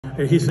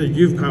And he said,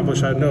 you've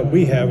accomplished, I know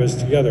we have as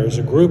together. As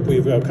a group,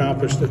 we've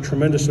accomplished a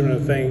tremendous amount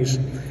of things.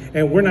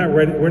 And we're not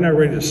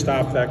ready to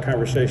stop that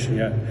conversation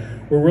yet.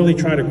 We're really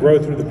trying to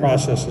grow through the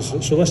processes.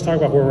 So let's talk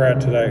about where we're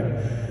at today.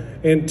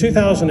 In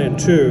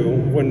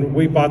 2002, when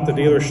we bought the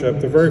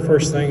dealership, the very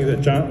first thing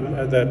that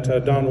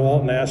Don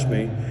Walton asked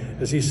me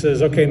is he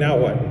says, okay, now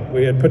what?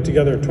 We had put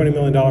together a $20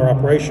 million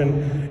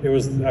operation.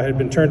 I had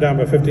been turned down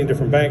by 15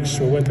 different banks,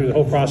 so we went through the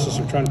whole process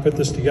of trying to put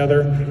this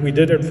together. We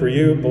did it for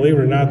you. Believe it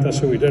or not, that's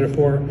who we did it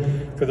for.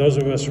 For those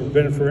of us who've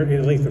been for any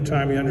length of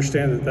time, you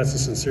understand that that's a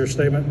sincere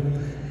statement.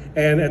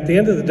 And at the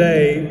end of the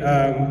day,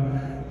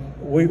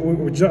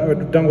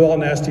 Don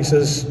Walton asked, he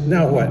says,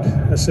 now what?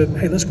 I said,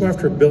 hey, let's go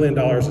after $1 billion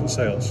in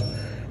sales.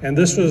 And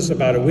this was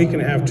about a week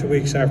and a half, 2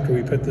 weeks after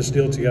we put this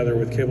deal together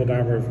with Cable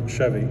Dahmer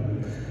Chevy.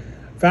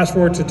 Fast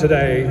forward to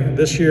today,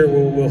 this year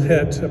we'll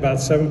hit about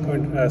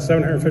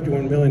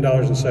 $751 million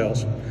in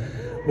sales.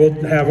 We'll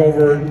have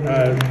over,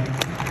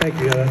 thank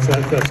you,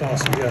 that's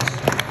awesome, yes.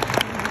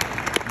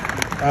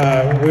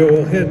 We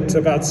will hit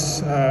about,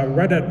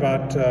 right at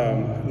about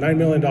 $9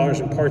 million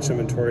in parts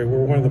inventory.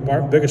 We're one of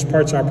the biggest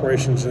parts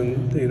operations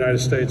in the United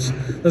States.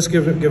 Let's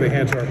give a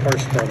hand to our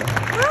parts department.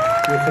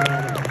 You're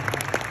phenomenal.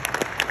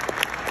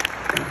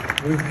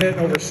 We've hit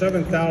over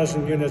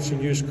 7,000 units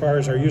in used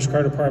cars. Our used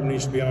car department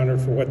needs to be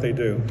honored for what they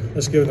do.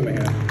 Let's give them a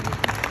hand.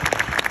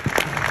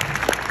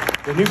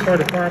 The new car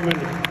department,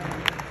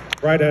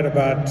 right at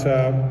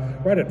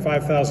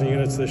 5,000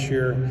 units this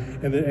year,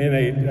 in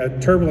a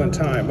turbulent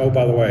time. Oh,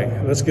 by the way,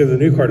 let's give the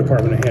new car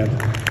department a hand.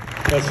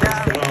 That's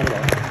phenomenal.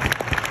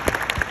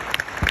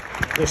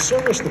 The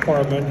service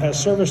department has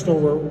serviced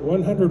over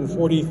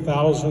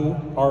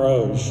 140,000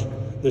 ROs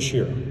this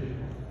year.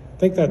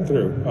 Think that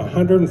through.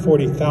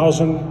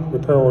 140,000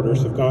 repair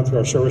orders have gone through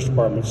our service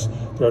departments,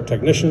 through our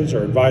technicians,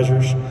 our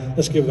advisors.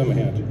 Let's give them a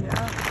hand.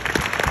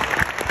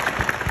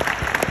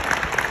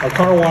 Our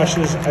car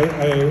washes,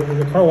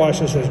 the car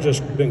washes has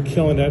just been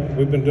killing it.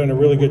 We've been doing a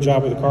really good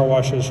job with the car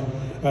washes.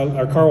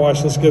 Our car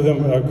wash, let's give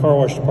them a car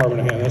wash department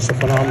a hand. That's a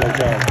phenomenal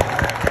job.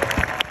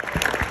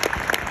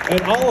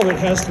 And all of it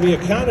has to be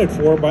accounted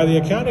for by the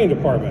accounting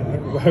department.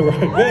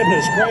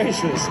 Goodness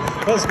gracious.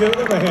 Let's give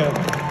them a hand.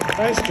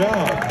 Nice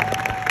job.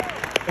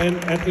 And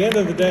at the end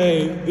of the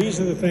day, these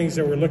are the things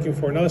that we're looking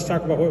for. Now let's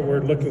talk about what we're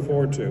looking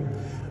forward to.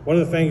 One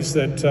of the things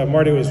that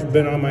Marty has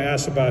been on my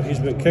ass about, he's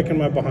been kicking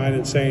my behind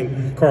and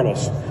saying,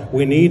 Carlos,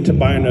 we need to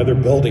buy another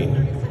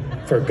building.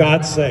 For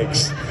God's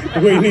sakes,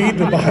 we need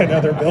to buy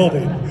another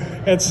building.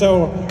 And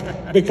so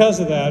because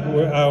of that,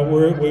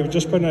 we've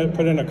just put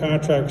in a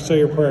contract, say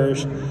your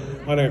prayers,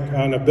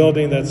 on a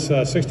building that's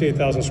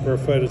 68,000 square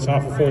foot. It's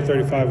off of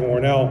 435 in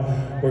Warnell.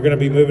 We're going to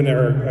be moving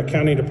our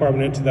accounting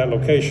department into that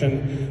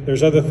location.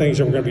 There's other things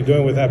that we're going to be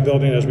doing with that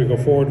building as we go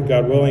forward,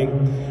 God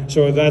willing.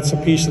 So that's a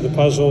piece of the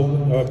puzzle.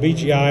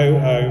 BGI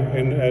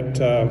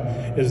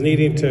is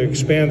needing to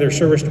expand their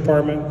service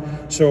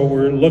department. So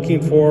we're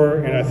looking for,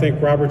 and I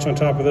think Robert's on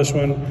top of this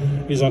one.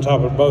 He's on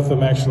top of both of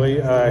them, actually.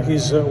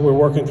 We're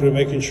working through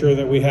making sure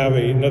that we have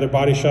another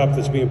body shop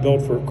that's being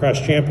built for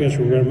Crash Champions.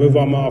 We're going to move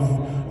them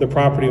off the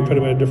property and put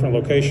them in a different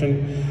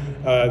location.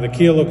 The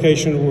Kia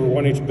location, we're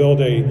wanting to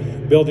build a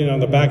building on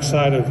the back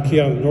side of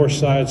Kia on the north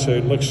side, so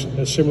it looks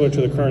similar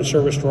to the current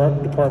service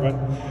department.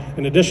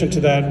 In addition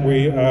to that,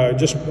 we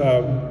just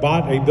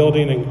bought a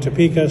building in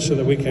Topeka so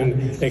that we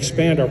can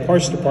expand our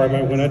parts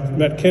department. When I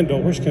met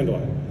Kendall, where's Kendall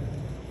at?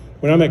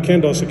 When I met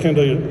Kendall, I said,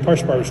 Kendall, your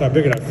parts department's not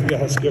big enough. Yeah,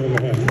 let's give him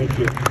a hand. Thank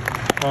you.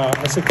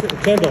 I said,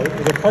 Kendall,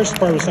 the parts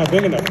department's not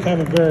big enough.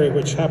 Kevin Berry,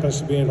 which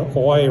happens to be in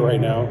Hawaii right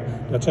now.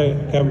 Did I tell you,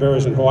 Kevin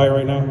Berry's in Hawaii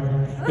right now?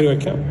 Anyway,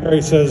 Kevin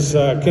Berry says,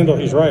 Kendall,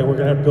 he's right. We're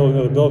going to have to build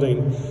another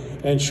building.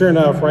 And sure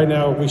enough, right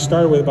now, we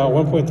started with about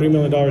 $1.3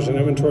 million in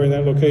inventory in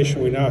that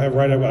location. We now have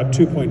right about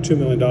 $2.2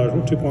 million,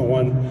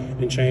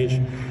 2.1 and change,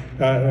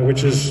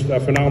 which is a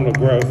phenomenal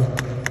growth.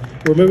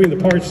 We're moving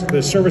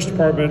the service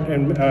department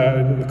and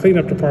the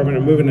cleanup department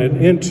and moving it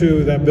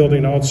into that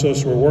building also,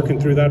 so we're working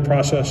through that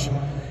process.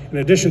 In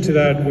addition to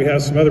that, we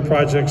have some other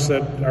projects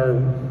that are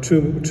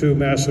too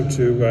massive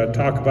to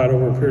talk about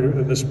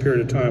over this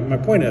period of time. My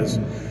point is,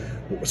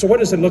 so what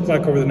does it look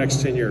like over the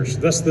next 10 years?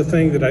 That's the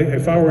thing that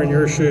if I were in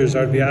your shoes,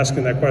 I'd be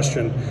asking that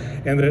question.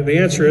 And the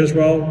answer is,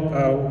 well,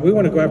 we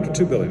want to go after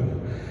 $2 billion.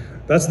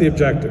 That's the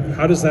objective.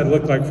 How does that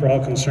look like for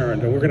all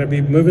concerned? And we're going to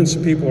be moving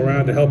some people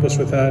around to help us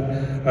with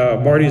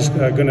that. Marty's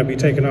going to be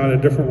taking on a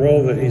different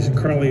role that he's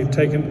currently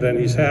taken than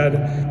he's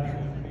had.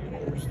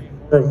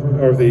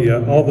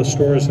 All the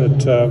stores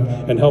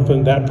and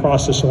helping that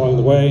process along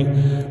the way.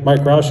 Mike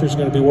Rauscher is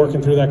going to be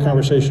working through that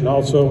conversation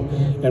also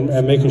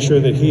and making sure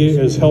that he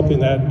is helping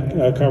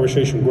that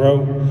conversation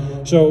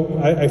grow. So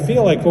I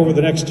feel like over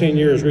the next 10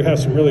 years we have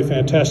some really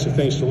fantastic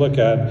things to look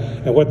at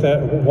and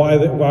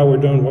why we're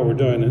doing what we're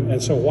doing.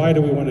 And so why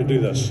do we want to do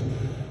this?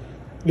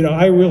 You know,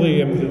 I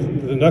really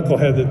am the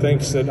knucklehead that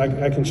thinks that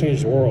I can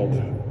change the world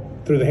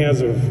through the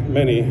hands of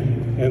many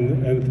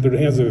and through the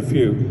hands of a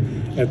few,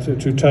 and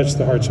to touch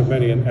the hearts of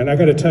many. And I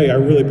got to tell you, I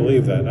really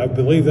believe that. I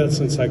believe that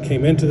since I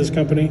came into this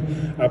company.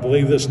 I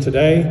believe this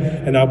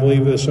today, and I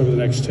believe this over the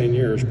next 10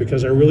 years,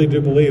 because I really do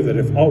believe that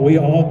if we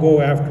all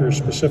go after a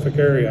specific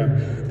area,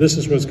 this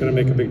is what's going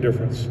to make a big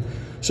difference.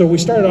 So we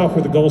started off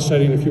with the goal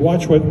setting. If you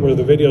watch where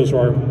the videos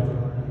are,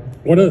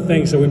 one of the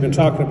things that we've been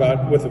talking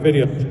about with the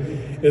video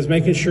is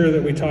making sure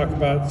that we talk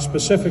about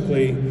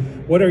specifically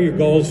what are your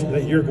goals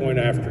that you're going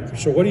after.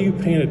 So what are you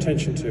paying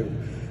attention to?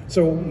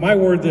 So my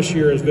word this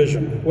year is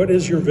vision. What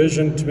is your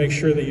vision to make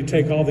sure that you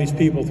take all these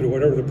people through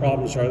whatever the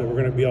problems are that we're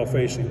going to be all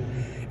facing?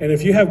 And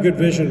if you have good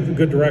vision,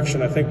 good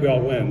direction, I think we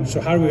all win.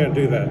 So how are we going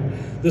to do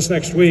that? This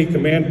next week, the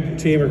man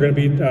team are going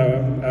to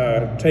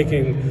be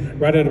taking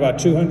right at about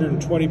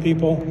 220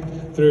 people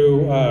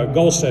through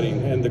goal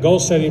setting. And the goal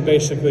setting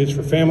basically is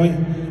for family,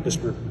 it's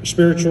for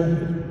spiritual,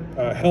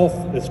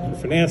 health, it's for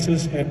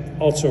finances,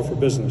 and also for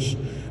business.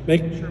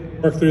 Make sure we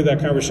work through that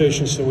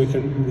conversation so we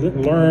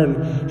can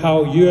learn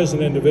how you as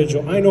an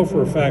individual, I know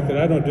for a fact that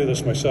I don't do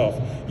this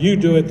myself. You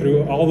do it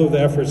through all of the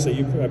efforts that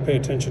you pay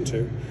attention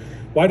to.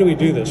 Why do we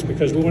do this?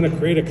 Because we want to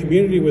create a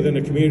community within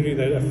a community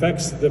that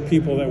affects the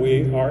people that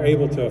we are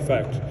able to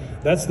affect.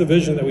 That's the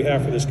vision that we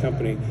have for this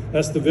company.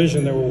 That's the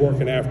vision that we're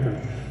working after.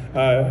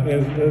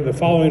 And the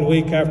following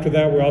week after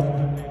that, we're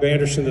all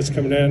Anderson that's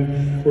coming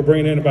in. We're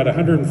bringing in about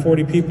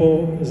 140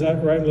 people. Is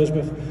that right,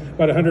 Elizabeth?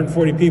 About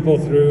 140 people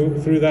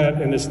through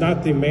that, and it's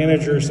not the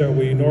managers that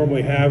we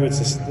normally have. It's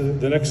just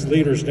the next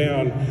leaders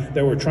down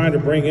that we're trying to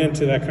bring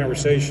into that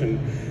conversation.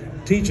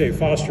 TJ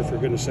Foster, for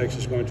goodness sakes,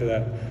 is going to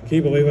that. Can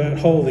you believe that?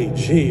 Holy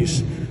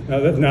jeez.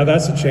 Now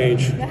that's a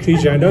change.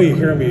 TJ, I know you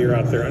hear me. You're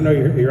out there. I know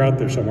you're out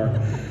there somewhere.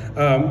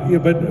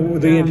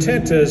 But the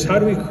intent is, how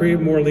do we create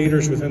more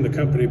leaders within the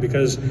company?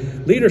 Because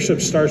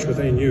leadership starts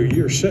within you.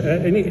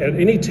 At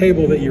any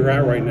table that you're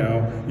at right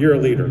now, you're a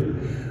leader.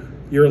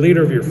 You're a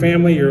leader of your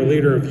family. You're a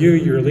leader of you.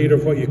 You're a leader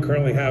of what you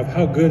currently have.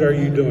 How good are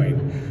you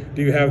doing?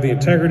 Do you have the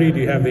integrity?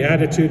 Do you have the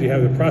attitude? Do you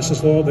have the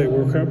process law that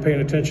we're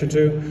paying attention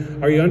to?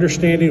 Are you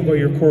understanding what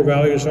your core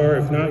values are?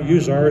 If not,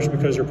 use ours,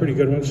 because they're pretty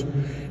good ones.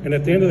 And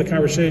at the end of the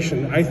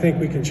conversation, I think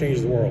we can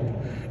change the world.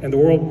 And the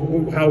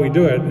world, how we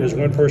do it, is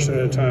one person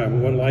at a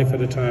time, one life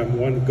at a time,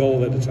 one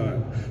goal at a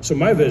time. So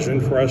my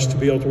vision for us to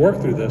be able to work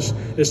through this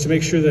is to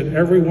make sure that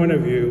every one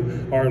of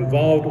you are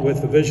involved with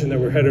the vision that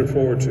we're headed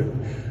forward to.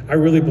 I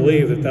really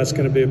believe that that's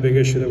going to be a big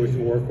issue that we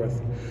can work with.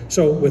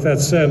 So with that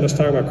said, let's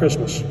talk about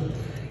Christmas.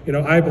 You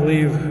know, I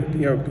believe,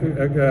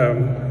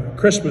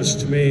 Christmas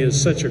to me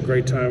is such a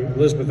great time.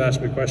 Elizabeth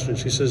asked me a question.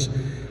 She says,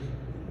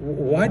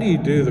 why do you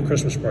do the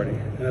Christmas party?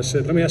 And I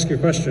said, let me ask you a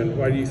question.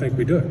 Why do you think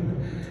we do it?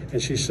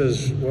 And she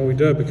says, well, we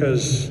do it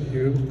because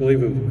you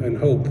believe in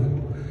hope.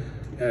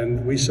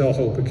 And we sell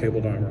hope at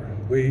Cable Dahmer.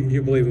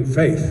 You believe in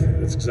faith.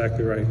 That's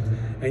exactly right.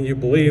 And you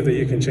believe that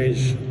you can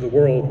change the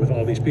world with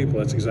all these people.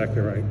 That's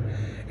exactly right.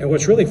 And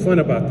what's really fun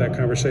about that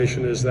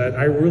conversation is that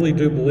I really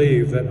do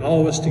believe that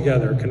all of us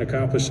together can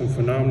accomplish some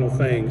phenomenal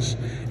things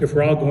if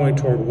we're all going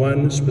toward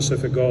one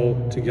specific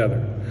goal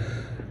together.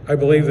 I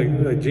believe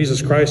that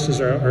Jesus Christ is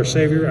our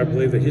Savior. I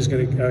believe that He's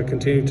going to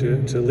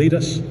continue to lead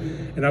us.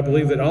 And I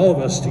believe that all of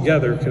us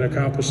together can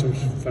accomplish some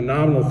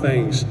phenomenal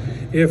things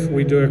if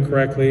we do it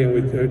correctly and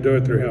we do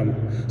it through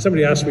Him.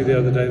 Somebody asked me the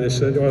other day, they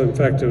said, well, in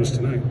fact, it was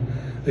tonight.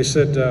 They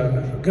said,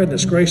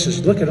 goodness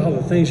gracious, look at all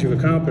the things you've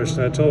accomplished.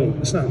 And I told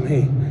them, it's not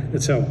me,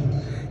 it's Him.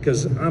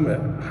 Because I'm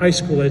a high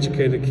school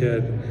educated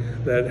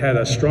kid that had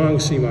a strong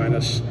C-,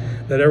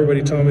 that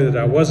everybody told me that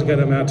I wasn't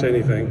going to amount to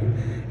anything.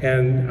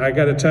 And I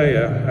got to tell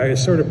you, I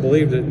sort of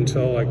believed it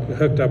until I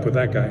hooked up with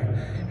that guy.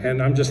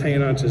 And I'm just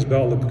hanging on to his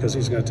belt because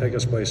he's going to take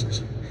us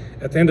places.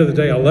 At the end of the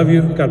day, I love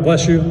you. God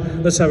bless you.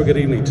 Let's have a good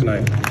evening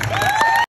tonight.